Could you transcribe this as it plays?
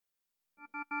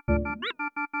Hey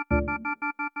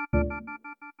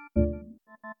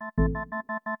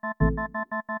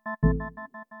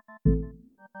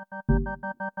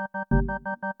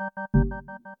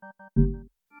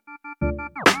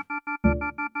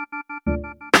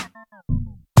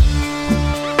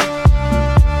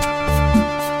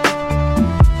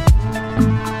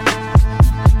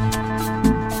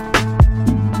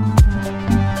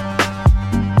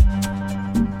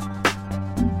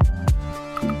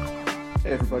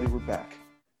everybody, we're back.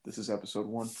 This is episode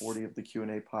 140 of the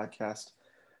Q&A podcast.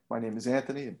 My name is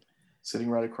Anthony, and sitting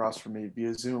right across from me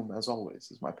via Zoom, as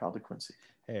always, is my pal DeQuincy.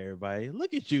 Hey everybody,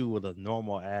 look at you with a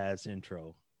normal ass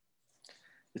intro.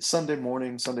 It's Sunday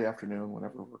morning, Sunday afternoon,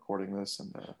 whenever we're recording this,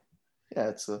 and yeah,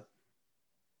 it's a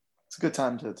good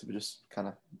time to just kind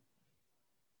of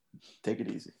take it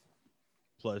easy.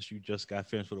 Plus, you just got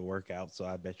finished with a workout, so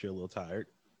I bet you're a little tired.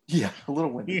 Yeah, a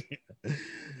little windy.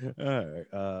 All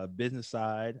right. Business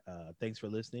side, thanks for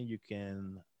listening. You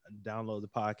can download the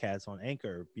podcast on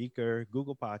Anchor, Beaker,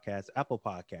 Google Podcasts, Apple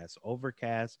Podcasts,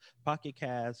 Overcast, Pocket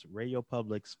Cast, Radio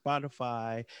Public,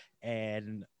 Spotify,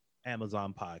 and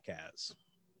Amazon Podcasts.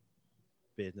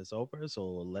 Business over, so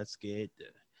let's get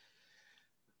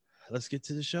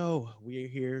to the show. We are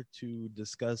here to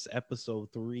discuss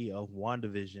episode 3 of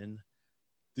WandaVision.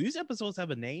 Do these episodes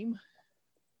have a name?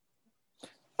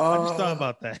 I just thought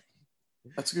about that.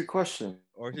 That's a good question.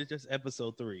 Or is it just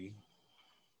episode 3?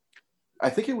 I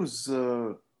think it was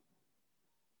it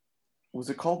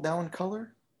called Now in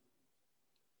Color?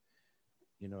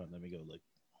 You know what? Let me go look.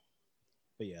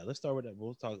 But yeah, let's start with that.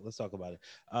 Let's talk about it.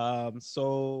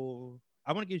 So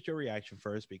I want to get your reaction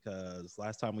first, because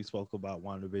last time we spoke about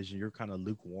WandaVision, you're kind of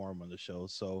lukewarm on the show.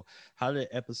 So how did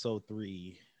episode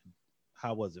 3,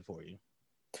 how was it for you?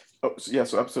 Oh, yeah,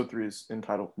 so episode 3 is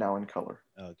entitled Now in Color.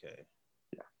 Okay.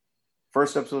 Yeah.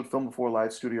 First episode filmed before a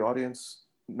live studio audience.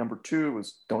 Number 2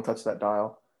 was Don't Touch That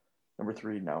Dial. Number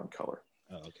 3, Now in Color.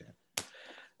 Oh, okay.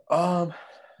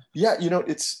 Yeah,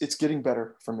 it's getting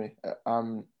better for me.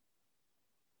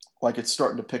 Like, it's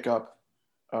starting to pick up.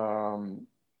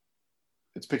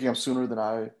 It's picking up sooner than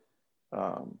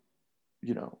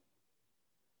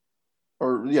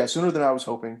sooner than I was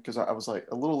hoping, because I was like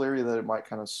a little leery that it might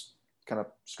kind of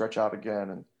stretch out again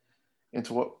and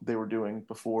into what they were doing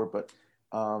before. But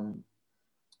no,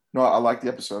 I like the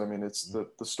episode. I mean, it's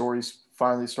the story's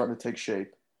finally starting to take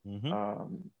shape.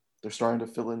 Mm-hmm. They're starting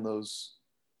to fill in those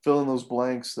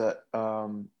blanks that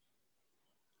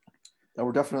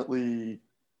were definitely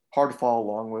hard to follow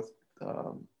along with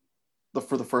for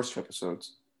the first 2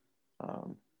 episodes.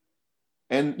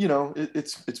 And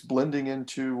it's blending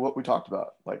into what we talked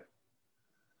about, like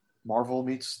Marvel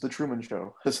meets the Truman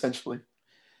Show, essentially.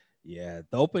 Yeah,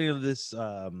 the opening of this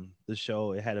the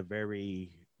show, it had a very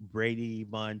Brady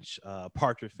Bunch,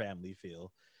 Partridge Family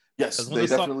feel. Yes, they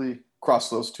definitely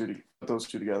crossed those two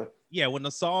together. Yeah, when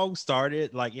the song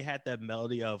started, like, it had that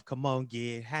melody of "Come on,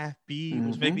 get happy,"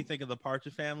 which made me think of the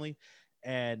Partridge Family,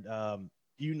 and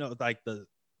like the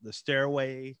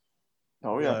stairway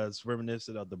was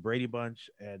reminiscent of the Brady Bunch,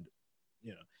 and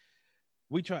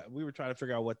we were trying to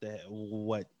figure out what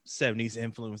 70s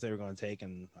influence they were going to take,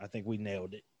 and I think we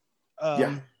nailed it.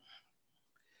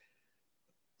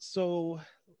 So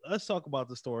let's talk about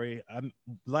the story.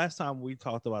 Last time we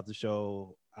talked about the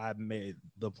show, I made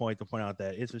the point to point out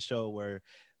that it's a show where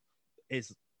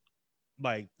it's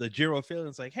like the general feeling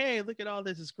is like, hey, look at all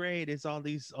this, is great. It's all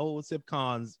these old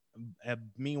sitcoms.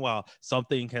 Meanwhile,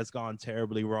 something has gone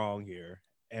terribly wrong here,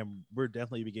 and we're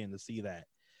definitely beginning to see that.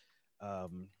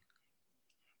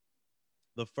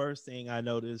 The first thing I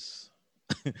noticed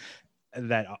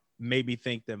that made me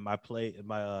think that my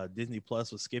Disney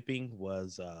Plus was skipping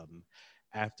was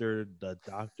after the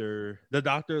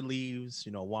doctor leaves,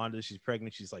 Wanda, she's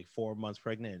pregnant. She's like 4 months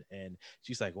pregnant. And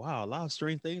she's like, wow, a lot of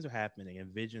strange things are happening.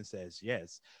 And Vision says,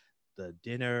 yes, the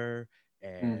dinner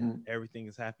and everything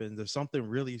is happening. There's something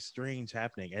really strange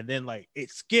happening. And then like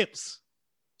it skips.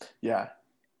 Yeah.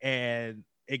 And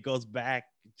it goes back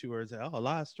to her and says, oh, a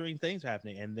lot of strange things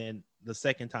happening. And then the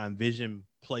second time Vision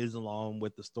plays along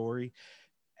with the story.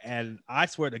 And I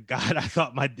swear to God, I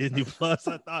thought my Disney Plus,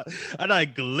 I thought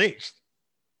it glitched.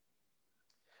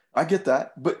 I get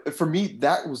that. But for me,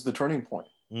 that was the turning point.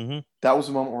 Mm-hmm. That was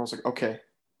the moment where I was like, okay,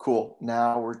 cool.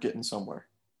 Now we're getting somewhere.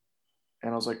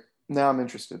 And I was like, now I'm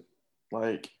interested.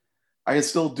 Like, I can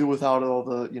still do without all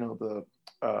the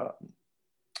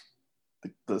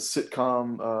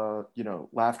sitcom,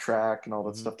 laugh track and all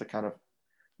that stuff to kind of,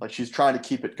 like, she's trying to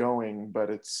keep it going, but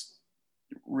it's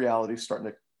reality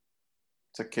starting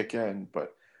to kick in.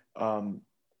 But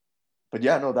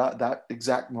yeah, no, that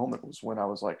exact moment was when I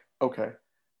was like, okay,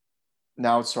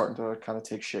 now it's starting to kind of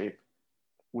take shape.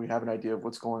 We have an idea of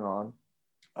what's going on,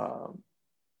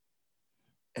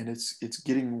 and it's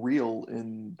getting real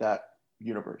in that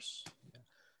universe.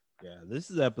 Yeah, this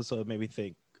is the episode made me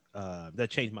think that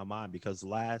changed my mind, because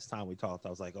last time we talked, I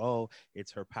was like, oh,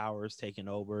 it's her powers taking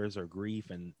over, it's her grief,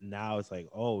 and now it's like,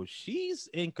 oh, she's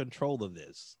in control of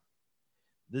this.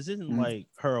 This isn't like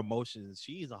her emotions.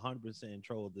 She's 100% in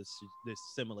control of this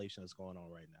simulation that's going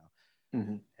on right now.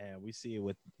 And we see it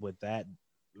with that,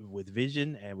 with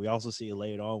Vision, and we also see it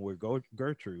later on with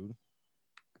Gertrude.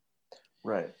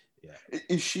 Right. Yeah.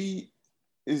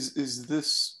 Is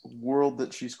this world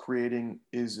that she's creating,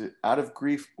 is it out of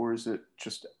grief, or is it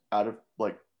just out of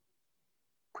like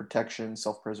protection,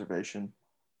 self-preservation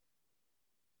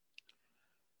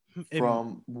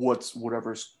from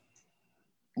whatever's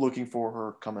looking for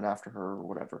her, coming after her, or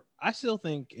whatever? I still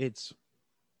think it's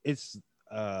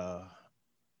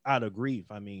out of grief.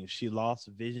 I mean, she lost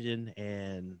Vision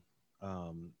and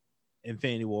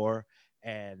Infinity War,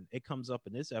 and it comes up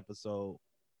in this episode.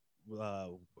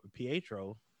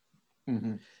 Pietro,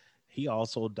 he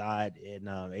also died in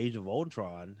Age of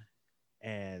Ultron,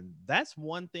 and that's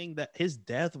one thing that his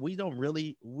death, we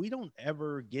don't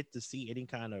ever get to see any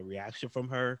kind of reaction from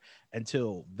her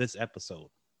until this episode.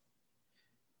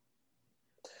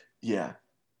 Yeah,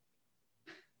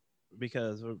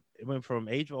 because it went from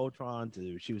Age of Ultron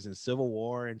to she was in Civil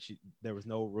War, and there was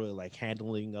no really like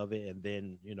handling of it, and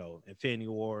then Infinity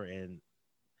War, and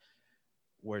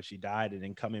where she died, and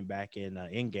then coming back in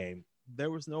Endgame, there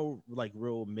was no like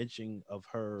real mention of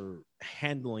her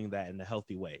handling that in a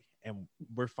healthy way, and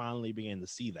we're finally beginning to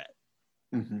see that.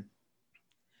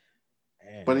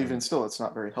 But even still, it's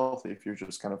not very healthy if you're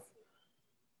just kind of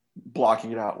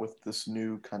blocking it out with this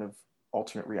new kind of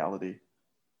alternate reality.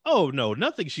 Oh no,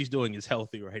 nothing she's doing is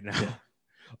healthy right now. Yeah.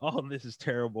 All of this is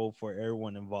terrible for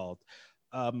everyone involved.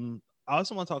 I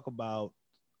also want to talk about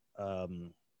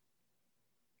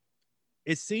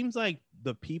it seems like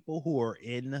the people who are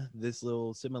in this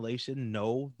little simulation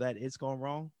know that it's going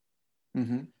wrong.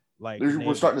 Like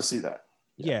we're starting to see that.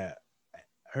 Yeah.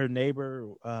 Her neighbor,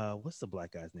 what's the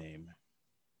black guy's name?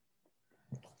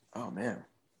 Oh man.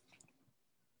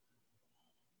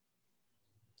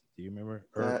 Do you remember?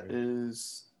 That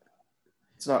is,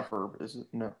 it's not Herb, is it?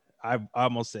 No. I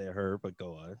almost said Herb, but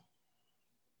go on.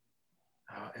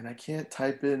 And I can't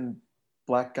type in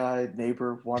black guy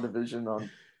neighbor WandaVision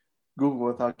on Google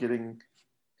without getting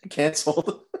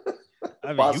canceled. I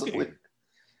mean, possibly.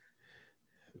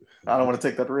 I don't want to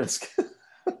take that risk.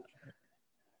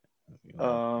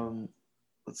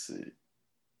 Let's see.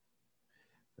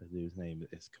 The dude's name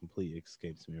is completely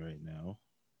escapes me right now.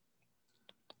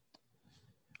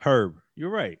 Herb.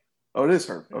 You're right. Oh, it is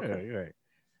Herb. Okay. Yeah, you're right.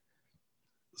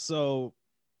 So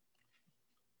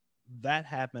that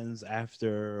happens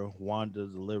after Wanda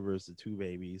delivers the two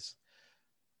babies.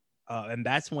 And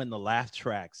that's when the laugh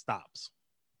track stops.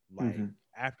 Like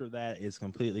after that is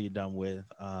completely done with.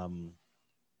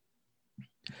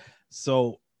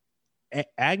 So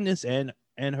Agnes and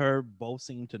her both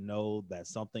seem to know that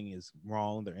something is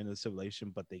wrong. They're in the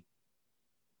simulation, but they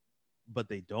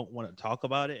don't want to talk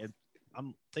about it. And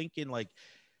I'm thinking like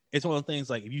it's one of the things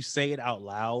like if you say it out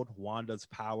loud, Wanda's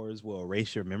powers will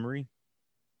erase your memory.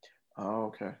 Oh,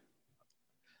 okay.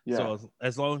 Yeah. So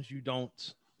as long as you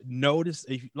don't notice,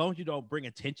 as long as you don't bring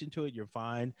attention to it, you're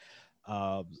fine.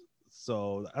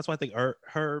 So that's why I think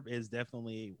Herb is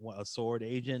definitely a sword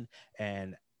agent,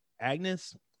 and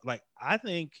Agnes, like I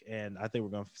think we're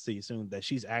gonna see soon that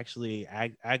she's actually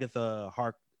Agatha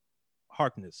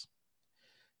Harkness.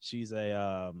 She's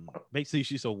a basically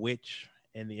she's a witch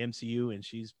in the MCU, and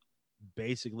she's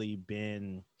basically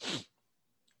been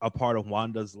a part of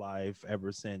Wanda's life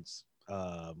ever since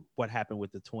what happened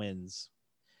with the twins,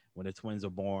 when the twins are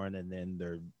born and then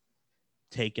they're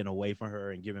taken away from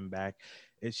her and given back.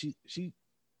 And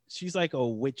she's like a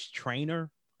witch trainer,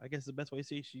 I guess is the best way to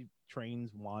say it. She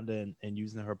trains Wanda and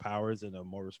using her powers in a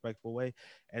more respectful way.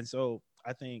 And so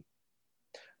I think,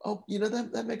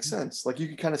 that makes sense. Like you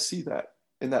can kind of see that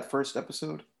in that first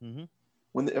episode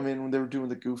when they were doing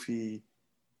the goofy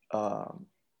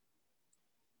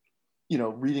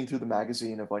reading through the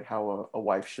magazine of like how a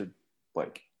wife should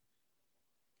like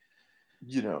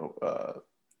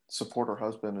support her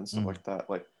husband and stuff like that.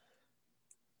 Like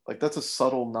that's a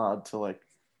subtle nod to like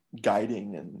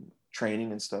guiding and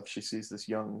training and stuff. She sees this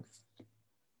young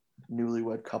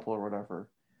newlywed couple or whatever.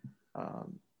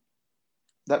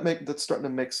 That's starting to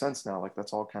make sense now. Like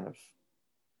that's all kind of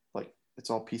like it's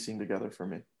all piecing together for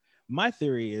me. My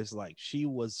theory is like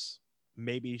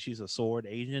maybe she's a sword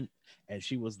agent and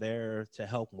she was there to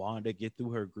help Wanda get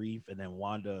through her grief, and then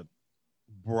Wanda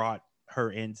brought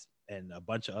her in and a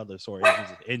bunch of other sword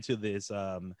agents into this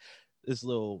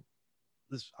little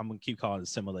this I'm gonna keep calling it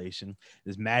simulation,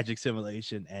 this magic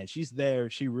simulation, and she's there.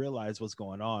 She realized what's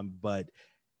going on, but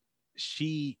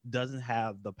she doesn't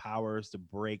have the powers to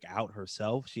break out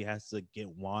herself. She has to get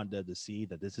Wanda to see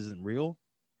that this isn't real,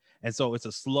 and so it's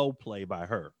a slow play by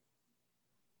her.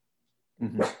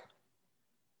 Mm-hmm.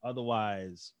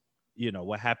 Otherwise,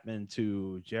 what happened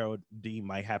to Geraldine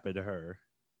might happen to her.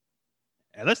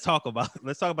 And let's talk about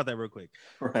that real quick.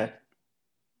 Right.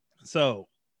 So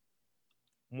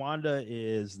Wanda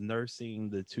is nursing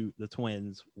the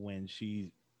twins when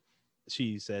she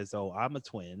says, "Oh, I'm a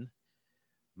twin.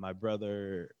 My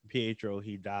brother Pietro,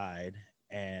 he died."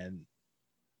 And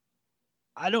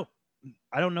I don't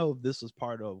know if this was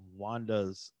part of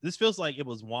Wanda's. This feels like it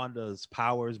was Wanda's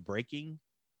powers breaking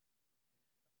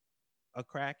a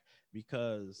crack,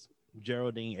 because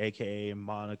Geraldine, aka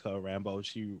Monica Rambeau,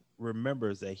 she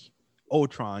remembers that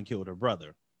Ultron killed her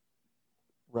brother.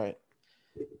 Right.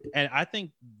 And I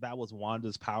think that was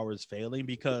Wanda's powers failing,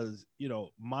 because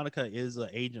Monica is an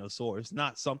agent of S.W.O.R.D. It's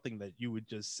not something that you would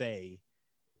just say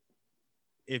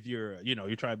if you're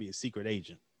trying to be a secret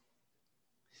agent.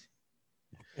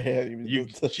 Yeah,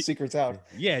 the secret's out.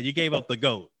 Yeah, you gave up the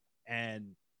goat,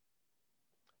 and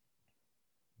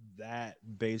that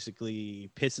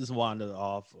basically pisses Wanda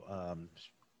off.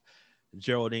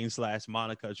 Geraldine /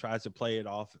 Monica tries to play it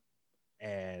off,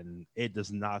 and it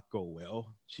does not go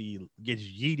well. She gets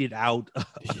yeeted out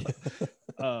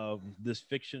of this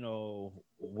fictional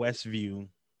Westview,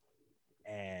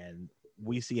 and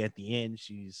we see at the end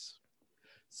she's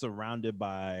surrounded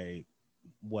by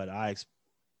what I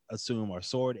assume are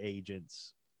S.W.O.R.D.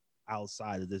 agents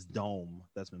outside of this dome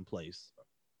that's been placed.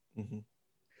 Mm-hmm.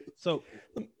 So,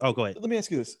 go ahead. Let me ask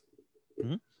you this,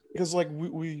 because like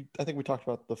we I think we talked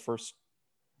about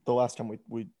the last time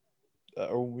when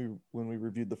we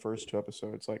reviewed the first 2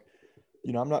 episodes. Like,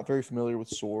 I'm not very familiar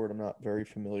with S.W.O.R.D. I'm not very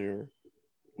familiar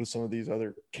with some of these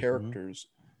other characters.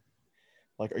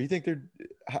 Like,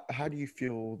 how do you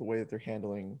feel the way that they're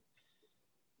handling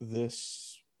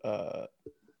this,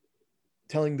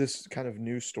 telling this kind of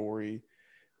new story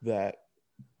that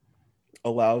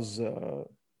allows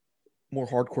more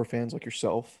hardcore fans like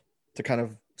yourself to kind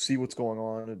of see what's going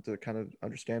on and to kind of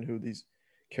understand who these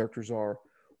characters are,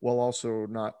 while also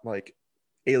not like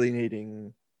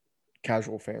alienating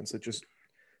casual fans that just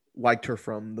liked her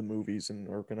from the movies and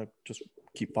are gonna just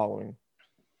keep following?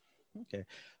 Okay.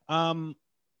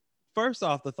 First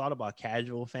off, the thought about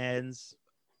casual fans,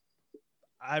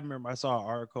 I remember I saw an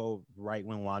article right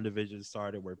when WandaVision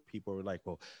started where people were like,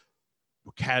 well,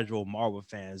 casual Marvel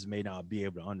fans may not be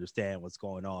able to understand what's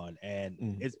going on.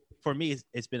 And it's for me,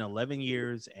 it's been 11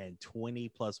 years and 20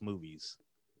 plus movies.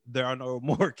 There are no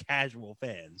more casual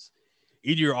fans.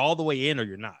 Either you're all the way in or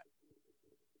you're not.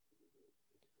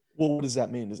 Well, what does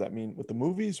that mean? Does that mean with the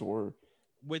movies or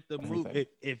with the movie?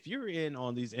 If you're in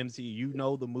on these MCU, you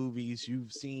know the movies,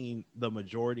 you've seen the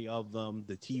majority of them.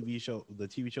 The TV shows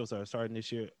that are starting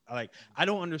this year. Like, I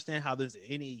don't understand how there's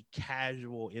any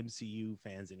casual MCU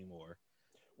fans anymore.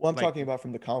 Well, I'm talking about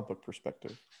from the comic book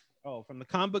perspective. Oh, from the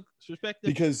comic book perspective?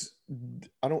 Because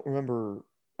I don't remember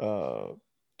what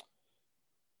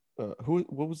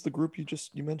was the group you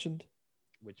mentioned?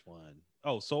 Which one?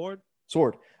 Oh, S.W.O.R.D.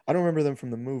 S.W.O.R.D. I don't remember them from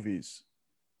the movies.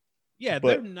 Yeah,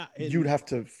 they're not. You'd have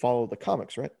to follow the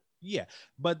comics, right? Yeah,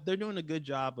 but they're doing a good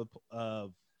job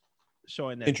of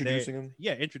showing that introducing them.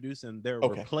 Yeah, introducing their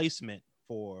replacement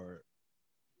for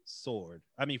S.W.O.R.D.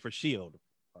 I mean, for S.H.I.E.L.D.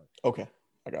 Okay,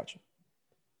 I got you.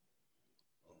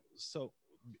 So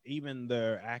even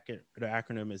their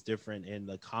acronym is different in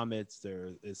the comics.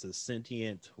 There is a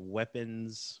sentient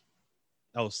weapons,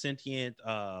 sentient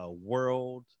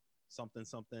world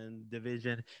something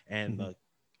division, and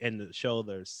in the show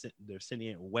there's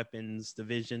sentient weapons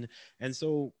division. And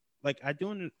so like I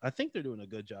think they're doing a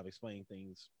good job explaining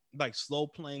things, like slow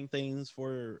playing things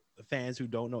for fans who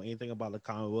don't know anything about the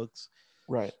comic books,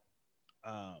 right?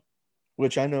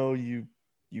 Which I know you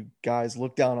guys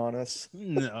look down on us.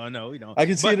 No, we don't. I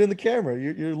can see it in the camera.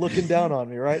 You're looking down on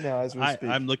me right now as we speak.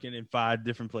 I'm looking in 5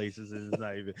 different places, and it's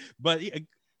not even. But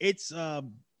it's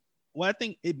well, I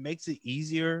think it makes it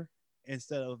easier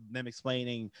instead of them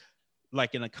explaining,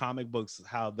 like in the comic books,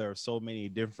 how there are so many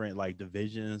different like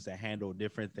divisions that handle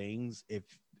different things. If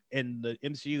in the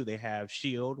MCU they have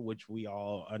S.H.I.E.L.D., which we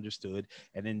all understood,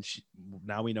 and then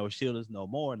now we know S.H.I.E.L.D. is no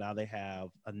more. Now they have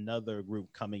another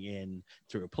group coming in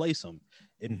to replace them.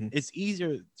 It's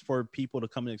easier for people to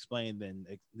come and explain than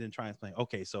try and explain.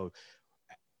 Okay, so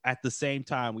at the same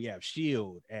time we have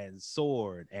S.H.I.E.L.D. and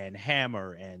S.W.O.R.D. and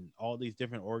Hammer and all these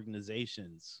different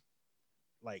organizations.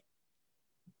 Like,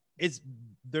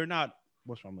 they're not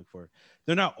what's what I'm looking for.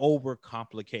 They're not over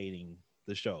complicating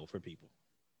the show for people.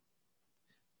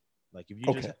 Like if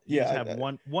you just have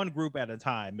one group at a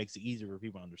time, makes it easier for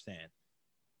people to understand.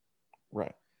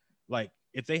 Right. Like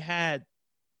if they had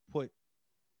put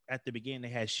at the beginning they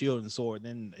had shield and sword,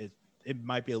 then it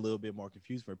might be a little bit more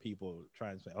confused for people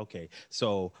trying to say, okay,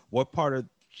 so what part of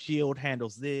shield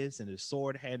handles this and the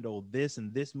sword handle this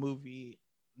in this movie?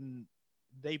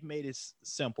 They've made it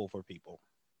simple for people.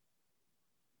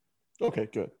 Okay,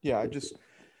 good. Yeah, I just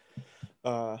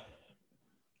like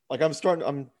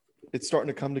it's starting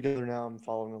to come together now. I'm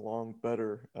following along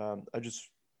better. I'm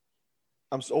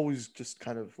always just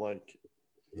kind of like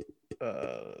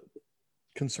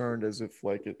concerned as if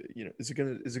like is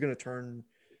it gonna turn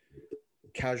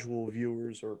casual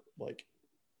viewers or like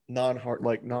non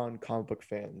comic book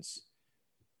fans,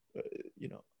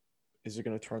 is it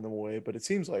gonna turn them away? But it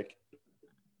seems like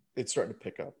it's starting to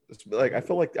pick up. It's like I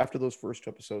feel like after those first 2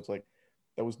 episodes, like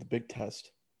that was the big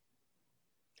test,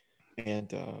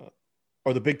 and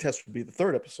or the big test would be the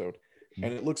 3rd episode,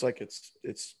 and it looks like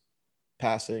it's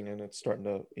passing and it's starting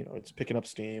to it's picking up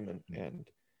steam and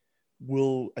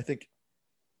I think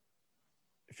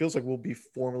it feels like we'll be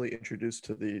formally introduced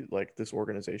to this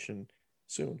organization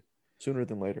sooner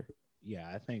than later. Yeah,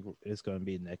 I think it's going to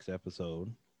be the next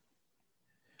episode.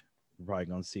 We're probably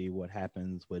going to see what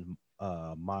happens with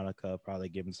Monica, probably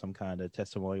giving some kind of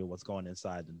testimony of what's going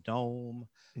inside the dome.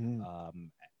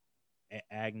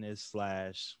 Agnes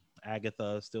 /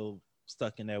 Agatha still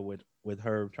stuck in there with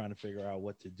her trying to figure out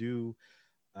what to do.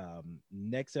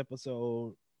 Next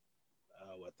episode,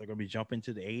 what they're going to be jumping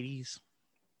to the 80s.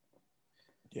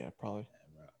 Yeah, probably.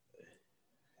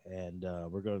 And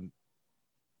we're going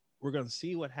to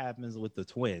see what happens with the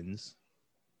twins.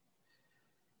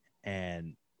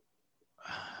 And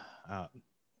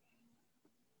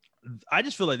I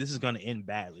just feel like this is going to end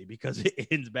badly because it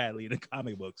ends badly in the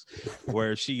comic books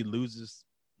where she loses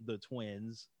the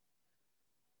twins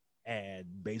and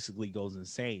basically goes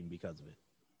insane because of it.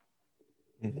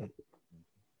 Mm-hmm.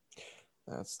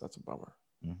 That's a bummer.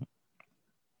 Mm-hmm.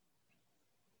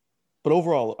 But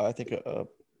overall, I think a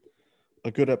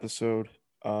good episode.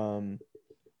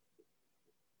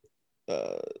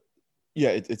 Yeah,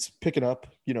 it's picking up.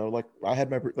 Like I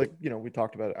had we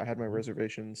talked about it. I had my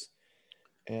reservations,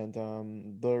 and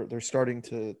they're starting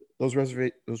to those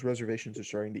reservations are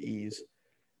starting to ease.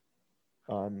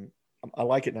 I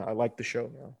like it now. I like the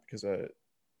show now because it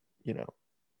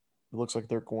looks like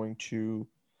they're going to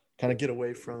kind of get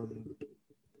away from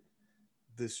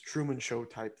this Truman Show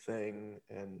type thing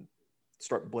and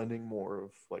start blending more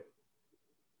of like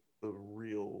the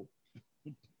real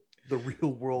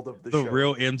world of the show. The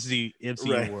real MCU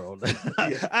right. world.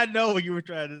 Yeah. I know what you were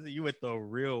trying to say. You went the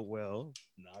real well.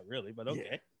 Not really, but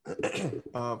okay.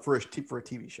 Yeah. For a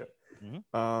TV show.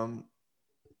 Mm-hmm.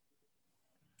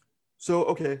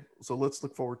 So let's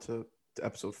look forward to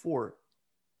episode 4.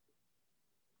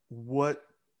 What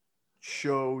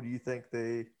show do you think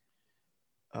they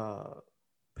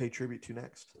pay tribute to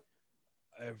next?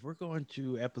 If we're going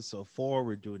to episode 4,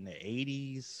 we're doing the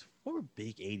 80s. What a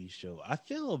big 80s show. I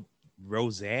feel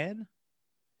Roseanne.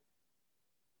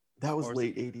 That was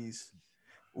late 80s.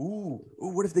 Ooh,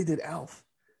 what if they did Alf?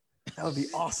 That would be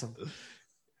awesome.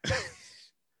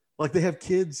 Like they have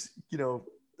kids,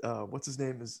 what's his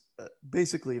name is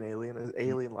basically an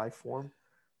alien life form.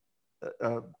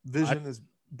 Vision is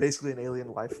basically an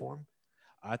alien life form.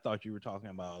 I thought you were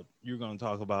going to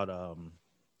talk about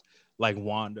like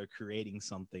Wanda creating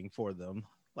something for them,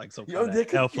 like some kind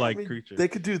of elf-like creature. They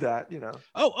could do that,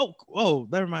 Oh,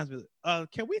 that reminds me.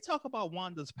 Can we talk about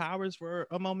Wanda's powers for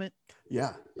a moment?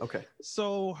 Yeah. Okay.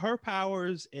 So her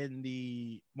powers when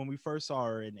we first saw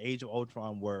her in Age of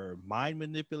Ultron were mind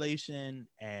manipulation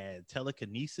and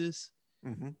telekinesis.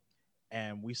 Mm-hmm.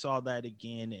 And we saw that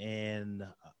again in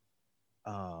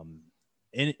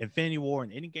Infinity War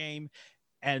and Endgame.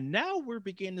 And now we're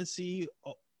beginning to see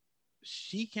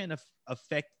she can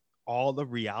affect all the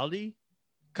reality.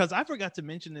 Because I forgot to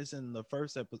mention this in the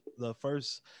first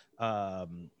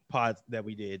pod that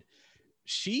we did.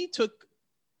 She took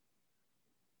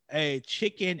a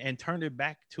chicken and turned it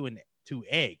back to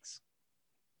eggs.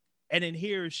 And in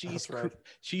here,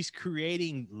 she's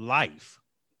creating life.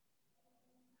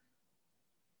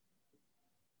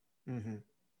 Mm-hmm.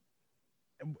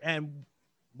 And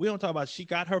we don't talk about she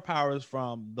got her powers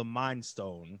from the Mind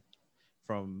Stone,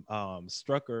 from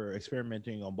Strucker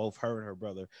experimenting on both her and her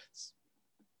brother.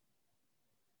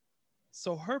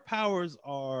 So her powers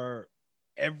are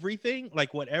everything,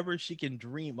 like whatever she can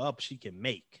dream up, she can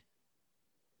make.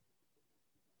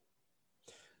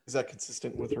 Is that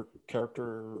consistent with her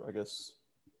character, I guess,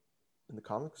 in the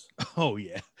comics? Oh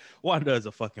yeah, Wanda is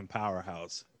a fucking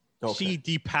powerhouse. Okay. She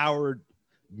depowered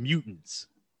mutants.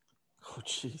 Oh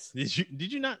jeez.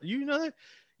 Did you not you know that?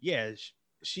 Yeah,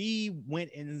 she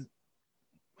went in.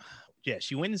 Yeah,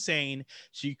 she went insane.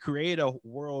 She created a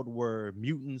world where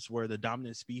mutants were the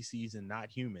dominant species and not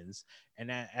humans.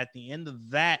 And at the end of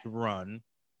that run,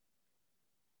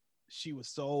 she was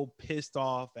so pissed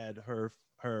off at her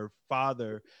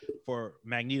father for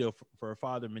Magneto for her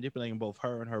father manipulating both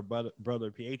her and her brother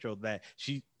Pietro that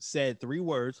she said 3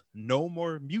 words, no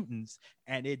more mutants,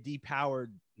 and it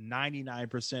depowered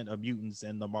 99% of mutants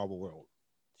in the Marvel world.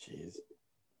 Jeez.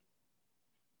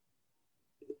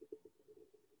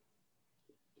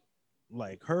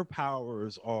 Like her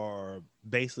powers are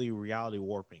basically reality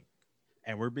warping,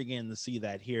 and we're beginning to see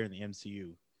that here in the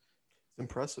MCU. It's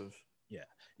impressive. Yeah,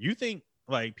 you think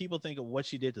like people think of what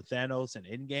she did to Thanos and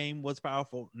Endgame was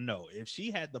powerful? No, if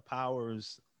she had the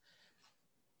powers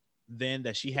then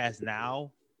that she has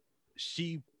now,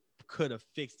 she could have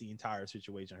fixed the entire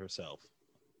situation herself,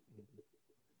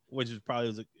 which is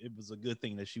probably it was a good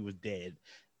thing that she was dead.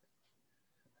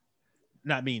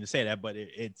 Not meaning to say that, but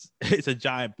it's a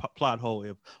giant plot hole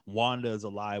if Wanda is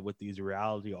alive with these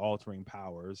reality altering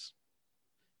powers,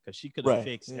 because she could have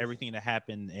fixed everything that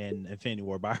happened in Infinity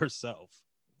War by herself.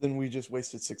 Then we just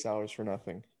wasted 6 hours for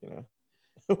nothing,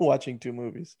 watching 2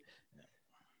 movies.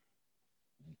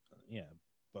 Yeah,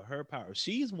 but her power,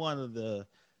 she's one of the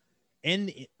in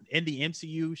the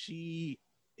MCU, she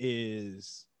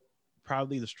is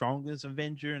probably the strongest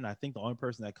Avenger, and I think the only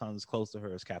person that comes close to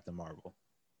her is Captain Marvel.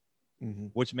 Mm-hmm.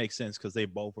 Which makes sense because they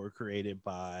both were created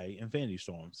by Infinity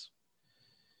Storms.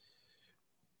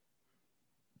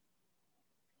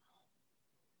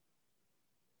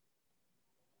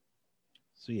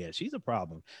 So yeah, she's a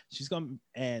problem. She's gonna,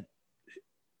 and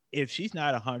if she's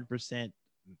not 100%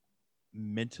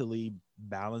 mentally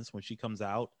balanced when she comes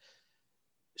out,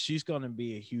 she's gonna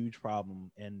be a huge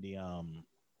problem in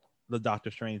the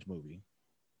Doctor Strange movie.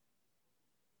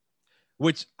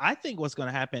 Which I think what's going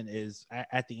to happen is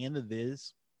at the end of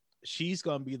this, she's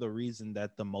going to be the reason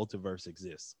that the multiverse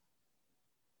exists.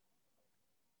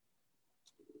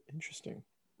 Interesting.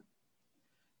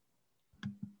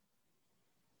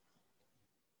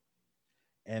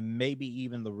 And maybe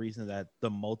even the reason that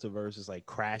the multiverse is like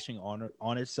crashing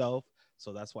on itself.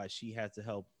 So that's why she had to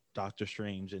help Doctor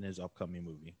Strange in his upcoming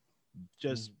movie.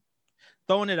 Just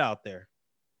throwing it out there.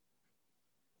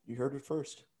 You heard it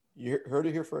first. You heard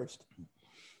it here first.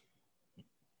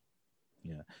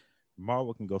 Yeah.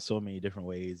 Marvel can go so many different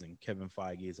ways, and Kevin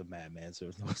Feige is a madman, so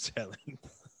there's no telling.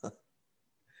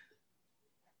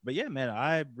 But yeah, man,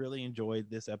 I really enjoyed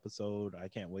this episode. I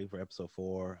can't wait for episode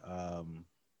 4.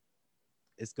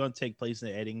 It's going to take place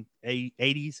in the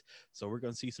 80s, so we're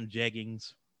going to see some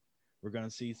jeggings. We're going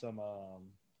to see some...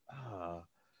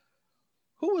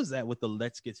 who was that with the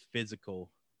Let's Get Physical?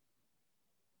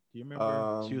 Do you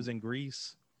remember? She was in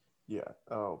Grease. Yeah.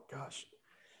 Oh, gosh.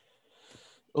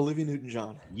 Olivia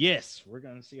Newton-John. Yes, we're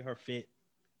going to see her fit.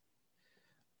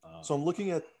 So I'm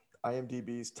looking at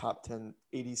IMDb's top 10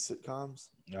 80s sitcoms.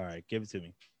 All right, give it to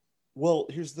me. Well,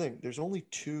 here's the thing. There's only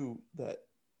 2 that,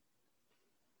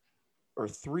 or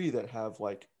 3 that have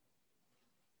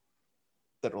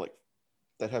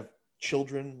that have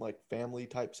children, like family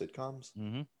type sitcoms.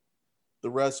 Mm-hmm. The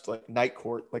rest, like Night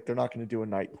Court, like they're not going to do a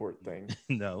Night Court thing.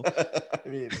 No. I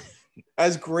mean,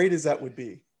 as great as that would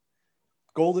be.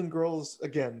 Golden Girls,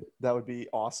 again, that would be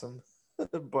awesome.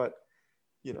 But,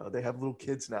 they have little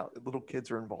kids now. Little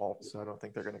kids are involved, so I don't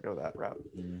think they're going to go that route.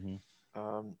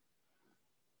 Mm-hmm.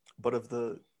 But of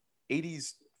the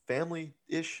 80s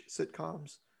family-ish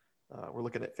sitcoms, we're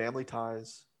looking at Family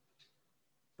Ties.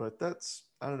 But that's,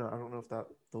 I don't know. I don't know if I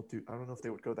don't know if they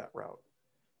would go that route.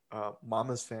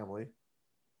 Mama's Family,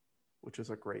 which is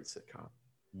a great sitcom.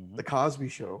 Mm-hmm. The Cosby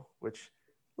Show, which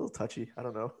a little touchy. I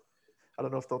don't know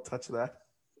if they'll touch that.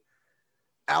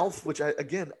 Alf, which I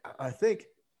think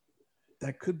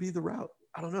that could be the route.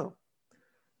 I don't know.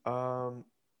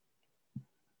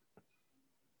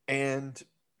 And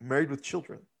Married with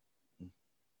Children.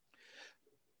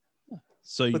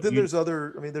 So, but then there's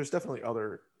other. I mean, there's definitely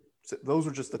other. Those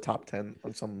are just the top 10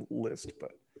 on some list,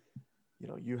 but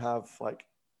you have like.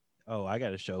 Oh, I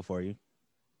got a show for you.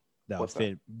 That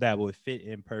would fit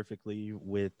in perfectly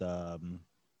with the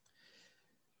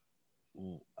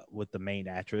main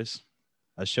actress.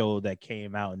 A show that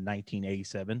came out in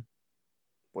 1987.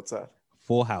 What's that?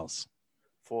 Full House.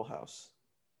 Full House.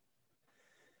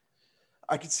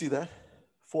 I could see that.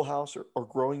 Full House or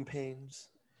Growing Pains.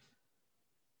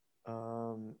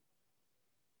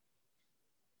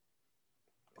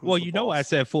 Well, you know I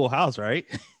said Full House, right?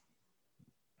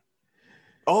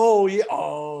 Oh yeah.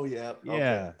 Oh yeah. Okay.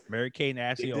 Yeah, Mary-Kate and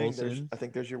Ashley Ding ding. Olsen. I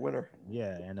think there's your winner.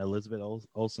 Yeah, and Elizabeth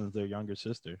Olsen's their younger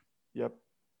sister. Yep.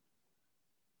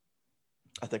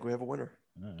 I think we have a winner.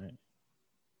 All right.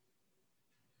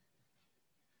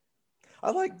 I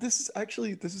like this.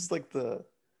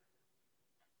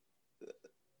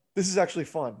 This is actually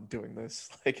fun doing this.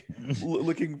 Like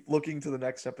looking to the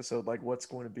next episode, like what's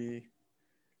going to be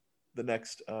the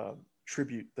next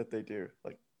tribute that they do.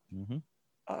 Like Mm-hmm.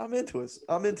 I'm into this.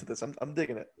 I'm into this. I'm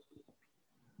digging it.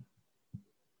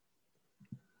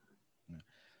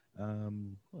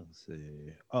 Let's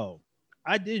see. Oh,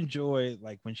 I did enjoy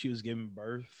like when she was giving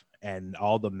birth and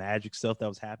all the magic stuff that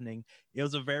was happening. It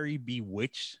was a very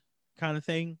Bewitched kind of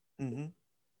thing. Mm-hmm.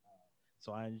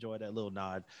 So I enjoyed that little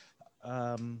nod.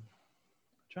 Trying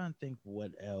to think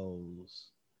what else.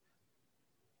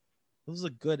 It was a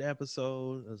good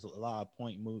episode. There's a lot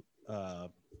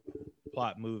of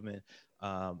plot movement.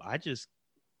 I'm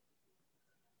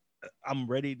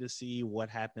ready to see what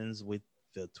happens with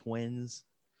the twins.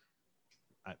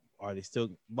 Are they still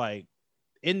like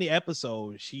in the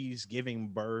episode? She's giving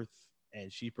birth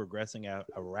and she's progressing at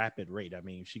a rapid rate. I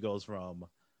mean, she goes from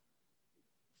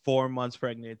 4 months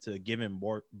pregnant to giving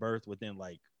birth within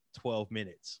like 12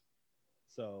 minutes.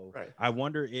 So right. I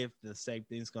wonder if the same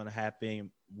thing's going to happen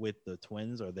with the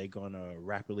twins. Are they going to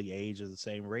rapidly age at the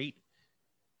same rate?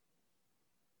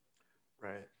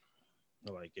 Right.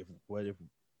 Like what if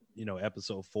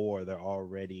episode 4 they're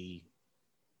already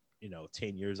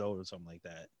 10 years old or something like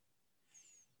that,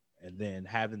 and then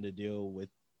having to deal with,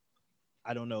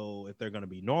 I don't know if they're going to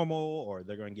be normal or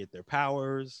they're going to get their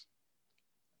powers.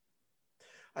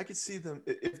 I could see them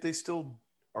if they still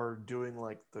are doing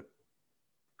like the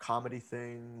comedy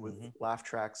thing with laugh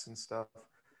tracks and stuff.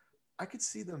 I could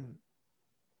see them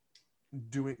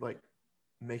doing like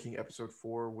making episode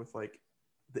 4 with like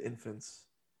the infants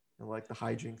and like the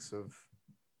hijinks of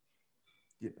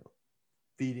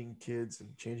feeding kids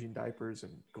and changing diapers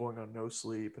and going on no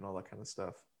sleep and all that kind of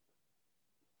stuff.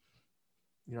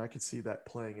 I could see that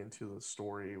playing into the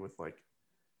story with like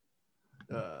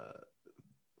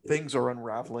things are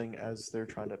unraveling as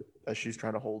she's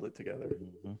trying to hold it together.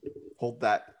 Mm-hmm. Hold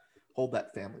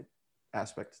that family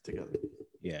aspect together.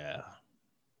 Yeah.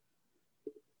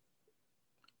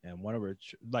 And one of her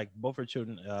both her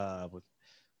children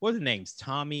what are the names?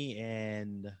 Tommy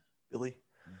and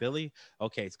Billy.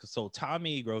 Okay, so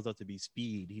Tommy grows up to be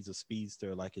Speed. He's a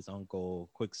speedster like his uncle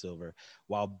Quicksilver,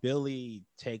 while Billy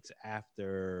takes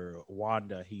after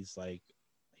Wanda. He's like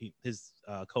his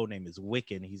code name is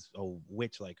Wiccan. He's a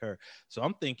witch like her. So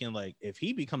I'm thinking like if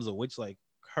he becomes a witch like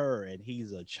her and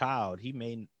he's a child, he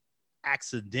may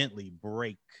accidentally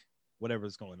break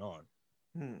whatever's going on.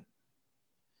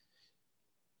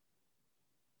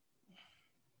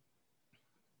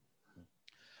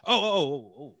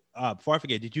 Before I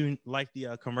forget, did you like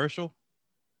the commercial?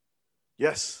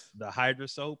 Yes. The Hydra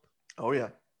soap. Oh yeah.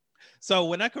 So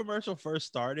when that commercial first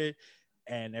started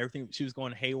and everything, she was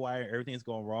going haywire, everything's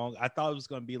going wrong, I thought it was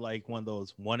going to be like one of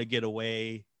those Want to Get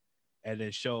Away and then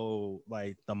show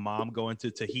like the mom going to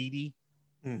Tahiti,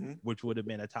 which would have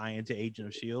been a tie-in to Agent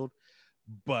of S.H.I.E.L.D.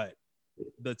 But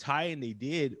the tie-in they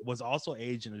did was also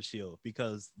Agent of S.H.I.E.L.D.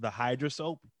 because the Hydra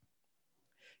soap,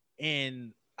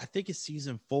 and I think it's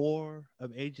season 4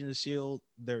 of Agent of S.H.I.E.L.D.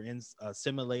 They're in a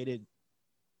simulated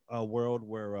world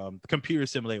where computer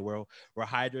simulated world where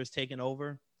Hydra is taking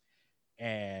over,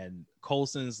 and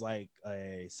Coulson's like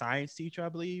a science teacher, I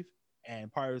believe,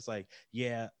 and Parker's like,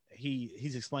 yeah,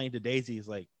 he's explaining to Daisy, he's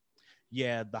like,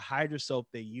 yeah, the Hydra soap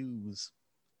they use,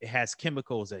 it has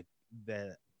chemicals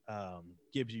that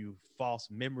gives you false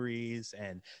memories,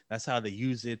 and that's how they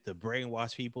use it to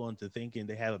brainwash people into thinking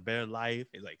they have a better life.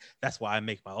 It's like, that's why I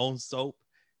make my own soap.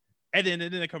 And then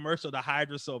in the commercial, the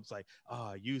Hydra soap's like,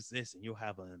 oh, use this and you'll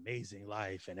have an amazing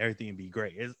life and everything will be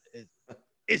great.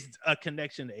 It's a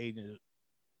connection to Agent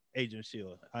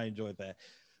S.H.I.E.L.D. I enjoyed that.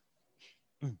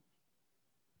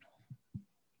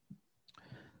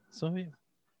 So yeah.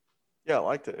 Yeah, I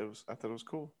liked it. I thought it was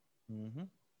cool. Mm-hmm.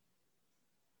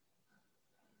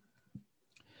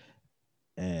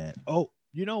 And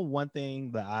one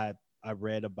thing that I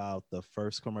read about the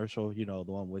first commercial, the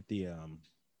one with the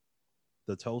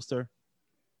toaster,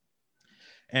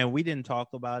 and we didn't talk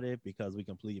about it because we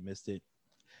completely missed it.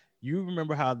 You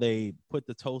remember how they put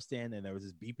the toast in and there was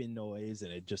this beeping noise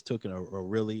and it just took a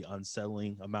really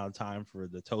unsettling amount of time for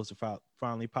the toaster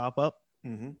finally pop up?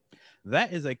 Mm-hmm.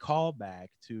 That is a callback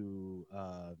to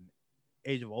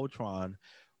Age of Ultron,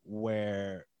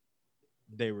 where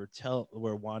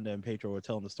where Wanda and Pietro were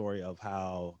telling the story of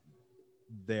how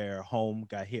their home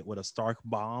got hit with a Stark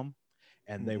bomb,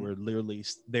 and they were literally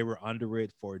under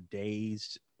it for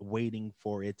days waiting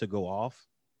for it to go off.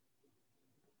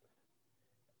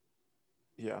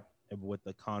 Yeah. With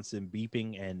the constant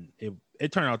beeping, and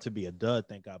it turned out to be a dud,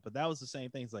 thank God. But that was the same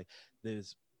thing. It's like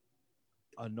this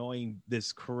annoying,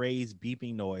 this crazy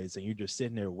beeping noise, and you're just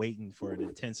sitting there waiting for an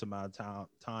intense amount of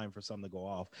time for something to go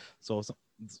off.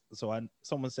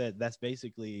 Someone said that's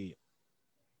basically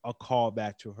a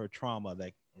callback to her trauma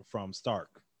that from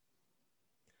Stark.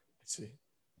 I see.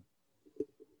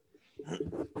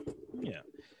 Yeah.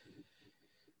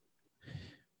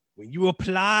 When you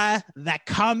apply that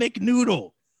comic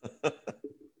noodle.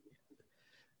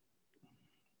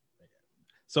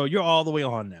 So you're all the way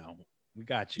on now. We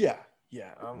got you.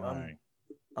 Yeah.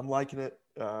 I'm liking it.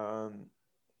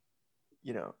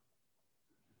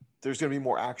 There's gonna be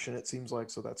more action, it seems like,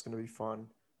 so that's gonna be fun.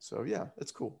 So yeah,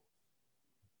 it's cool.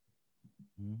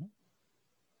 Mm-hmm.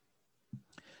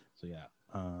 So yeah,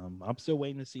 I'm still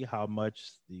waiting to see how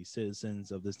much the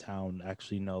citizens of this town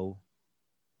actually know.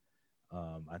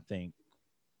 I think.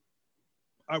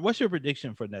 All right, what's your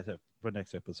prediction for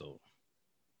next episode?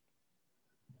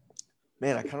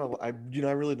 Man, I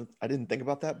didn't think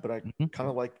about that, but I kind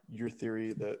of like your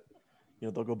theory that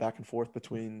they'll go back and forth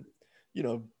between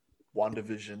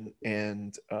WandaVision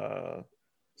and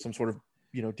some sort of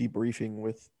debriefing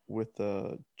with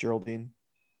Geraldine,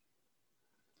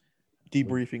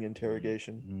 debriefing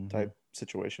interrogation type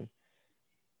situation.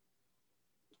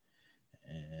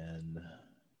 And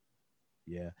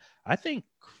I think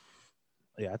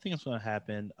it's going to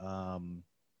happen.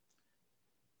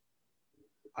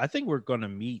 I think we're going to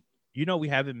meet. We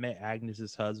haven't met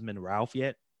Agnes's husband, Ralph,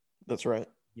 yet. That's right.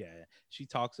 Yeah, she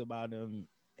talks about him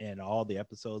in all the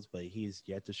episodes, but he's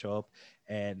yet to show up.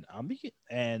 And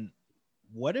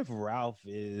what if Ralph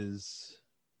is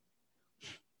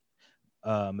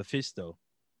Mephisto?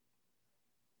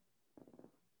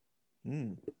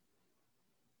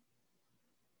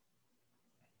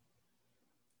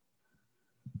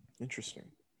 Interesting.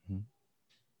 You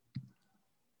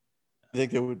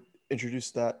think they would introduce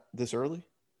that this early?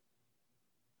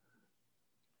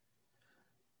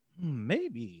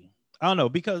 Maybe. I don't know,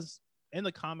 because in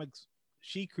the comics,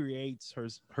 she creates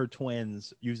her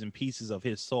twins using pieces of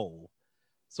his soul.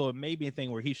 So it may be a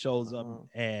thing where he shows up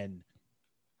and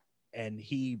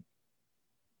he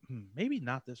maybe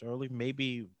not this early,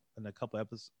 maybe in a couple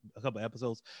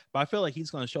episodes, but I feel like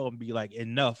he's going to show up and be like,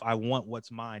 enough, I want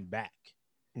what's mine back.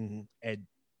 And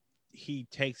he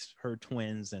takes her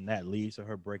twins, and that leads to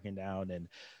her breaking down, and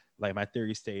like my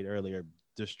theory stated earlier,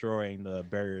 destroying the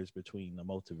barriers between the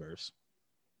multiverse,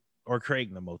 or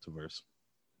creating the multiverse.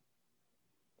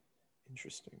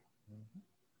 Interesting.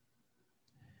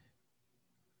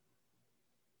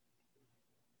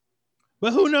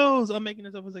 But who knows? I'm making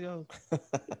this up as I go.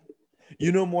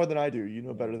 You know more than I do. You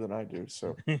know better than I do.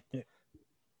 So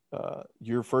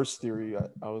your first theory,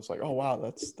 I was like, oh wow,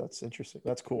 that's interesting.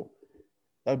 That's cool.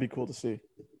 That'd be cool to see.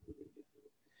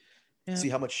 Yeah. See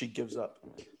how much she gives up,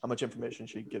 how much information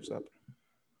she gives up.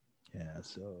 Yeah,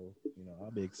 so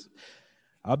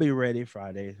I'll be ready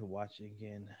Friday to watch it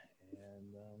again,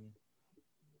 and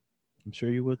I'm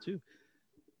sure you will too.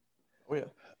 Oh yeah.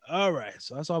 All right,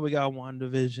 so that's all we got.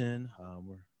 WandaVision.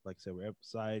 We're like I said, we're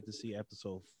excited to see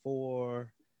episode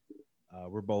 4.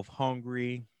 We're both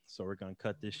hungry, so we're gonna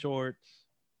cut this short.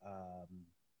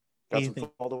 Got some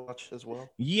football to watch as well.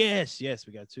 Yes,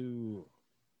 we got 2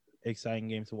 exciting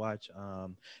games to watch.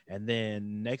 And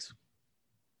then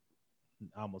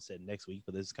I almost said next week,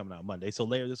 but this is coming out Monday. So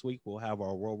later this week, we'll have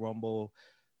our Royal Rumble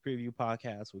preview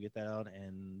podcast. We'll get that out,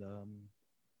 and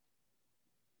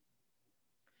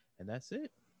that's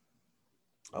it.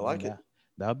 I like it.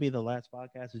 That'll be the last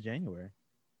podcast of January.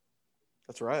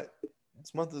 That's right.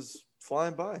 This month is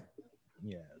flying by.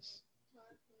 Yes.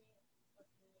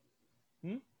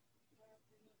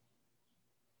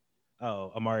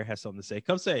 Oh, Amari has something to say.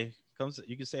 Come say.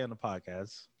 You can say on the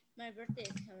podcast. My birthday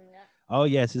is coming up. Oh,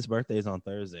 yes. His birthday is on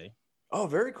Thursday. Oh,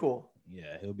 very cool.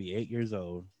 Yeah, he'll be 8 years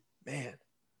old. Man.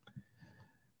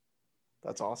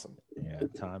 That's awesome. Yeah,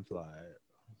 time flies.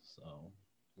 So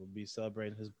we'll be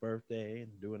celebrating his birthday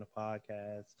and doing a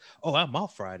podcast. Oh, I'm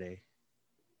off Friday.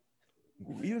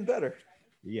 Even better.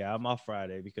 Yeah, I'm off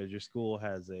Friday because your school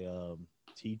has a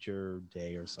teacher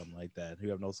day or something like that. You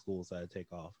have no schools that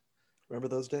take off. Remember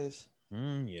those days?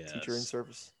 Yes. Teacher in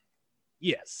service.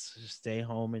 Yes. Just stay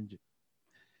home and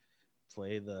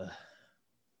play the.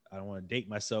 I don't want to date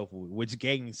myself with which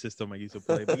gaming system I used to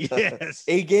play, but yes.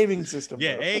 A gaming system.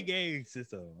 Yeah, a gaming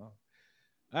system. All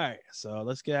right, so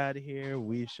let's get out of here.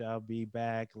 We shall be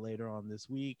back later on this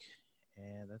week,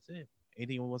 and that's it.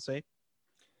 Anything you want to say?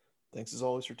 Thanks as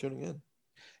always for tuning in.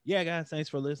 Yeah, guys, thanks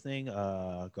for listening.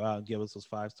 Go out and give us those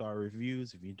 5-star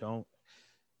reviews. If you don't,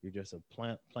 you're just a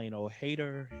plain old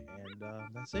hater. And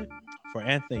that's it. For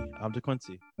Anthony, I'm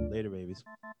DeQuincy. Later, babies.